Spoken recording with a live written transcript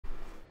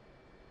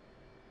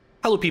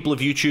Hello people of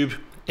YouTube,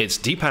 it's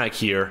Deepak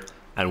here,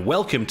 and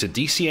welcome to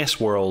DCS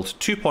World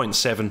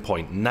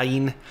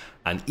 2.7.9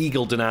 and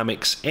Eagle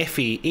Dynamics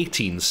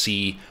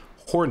A-18C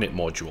Hornet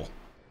module.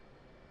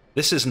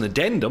 This is an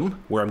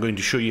addendum where I'm going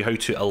to show you how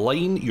to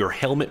align your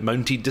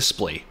helmet-mounted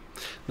display.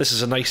 This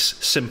is a nice,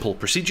 simple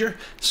procedure,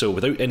 so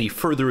without any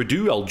further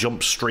ado, I'll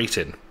jump straight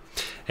in.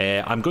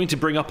 I'm going to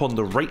bring up on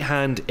the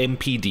right-hand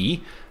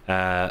MPD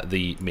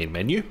the main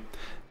menu,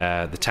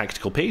 the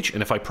tactical page,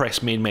 and if I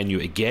press main menu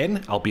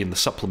again, I'll be in the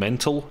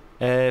supplemental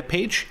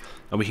page,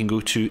 and we can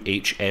go to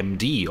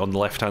HMD on the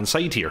left-hand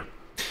side here.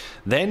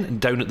 Then,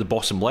 down at the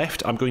bottom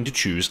left, I'm going to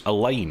choose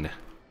Align.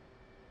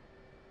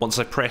 Once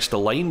I've pressed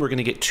Align, we're going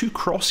to get two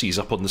crosses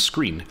up on the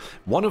screen.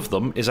 One of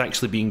them is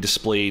actually being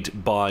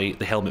displayed by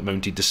the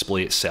helmet-mounted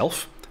display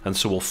itself, and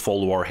so we'll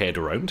follow our head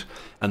around,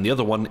 and the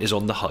other one is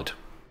on the HUD.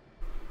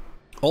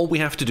 All we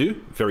have to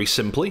do, very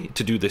simply,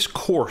 to do this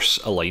course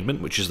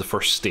alignment, which is the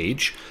first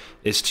stage,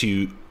 is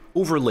to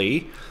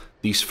overlay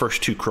these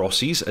first two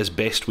crosses as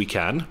best we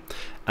can,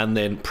 and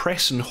then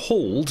press and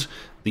hold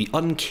the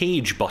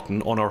uncage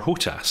button on our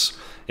HOTAS.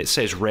 It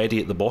says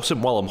ready at the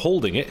bottom. While I'm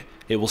holding it,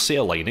 it will say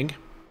aligning.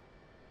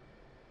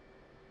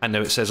 And now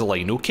it says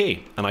align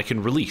OK, and I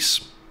can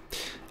release.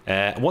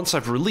 Once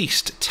I've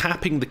released,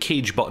 tapping the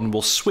cage button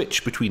will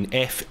switch between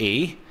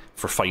FA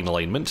for fine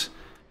alignment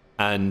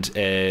and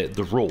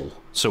the roll.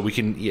 So we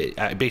can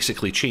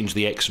basically change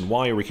the X and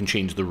Y, or we can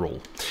change the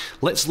roll.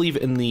 Let's leave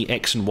it in the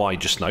X and Y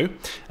just now,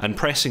 and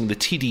pressing the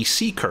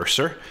TDC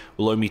cursor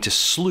will allow me to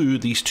slew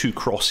these two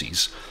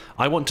crosses.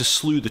 I want to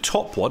slew the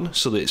top one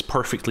so that it's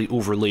perfectly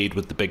overlaid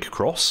with the big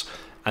cross,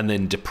 and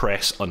then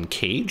depress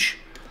uncage,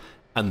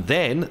 and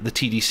then the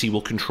TDC will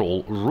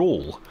control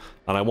roll,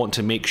 and I want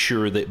to make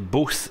sure that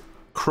both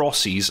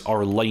crosses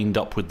are lined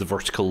up with the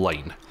vertical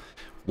line.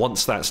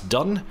 Once that's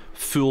done,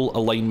 full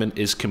alignment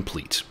is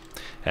complete,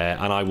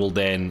 and I will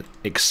then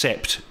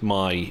accept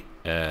my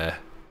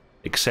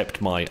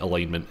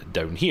alignment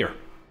down here.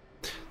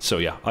 So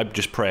yeah, I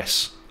just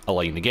press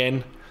align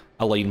again.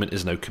 Alignment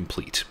is now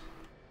complete.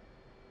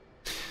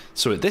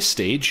 So at this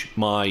stage,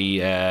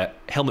 my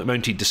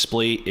helmet-mounted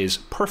display is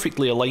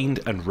perfectly aligned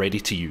and ready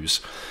to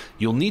use.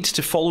 You'll need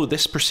to follow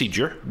this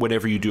procedure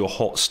whenever you do a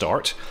hot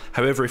start.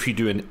 However, if you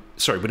do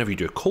whenever you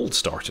do a cold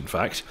start, in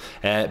fact.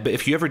 But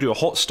if you ever do a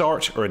hot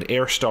start or an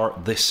air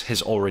start, this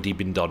has already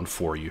been done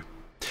for you.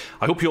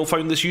 I hope you all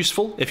found this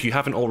useful. If you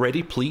haven't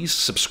already, please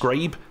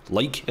subscribe,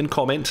 like, and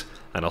comment,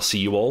 and I'll see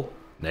you all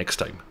next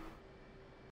time.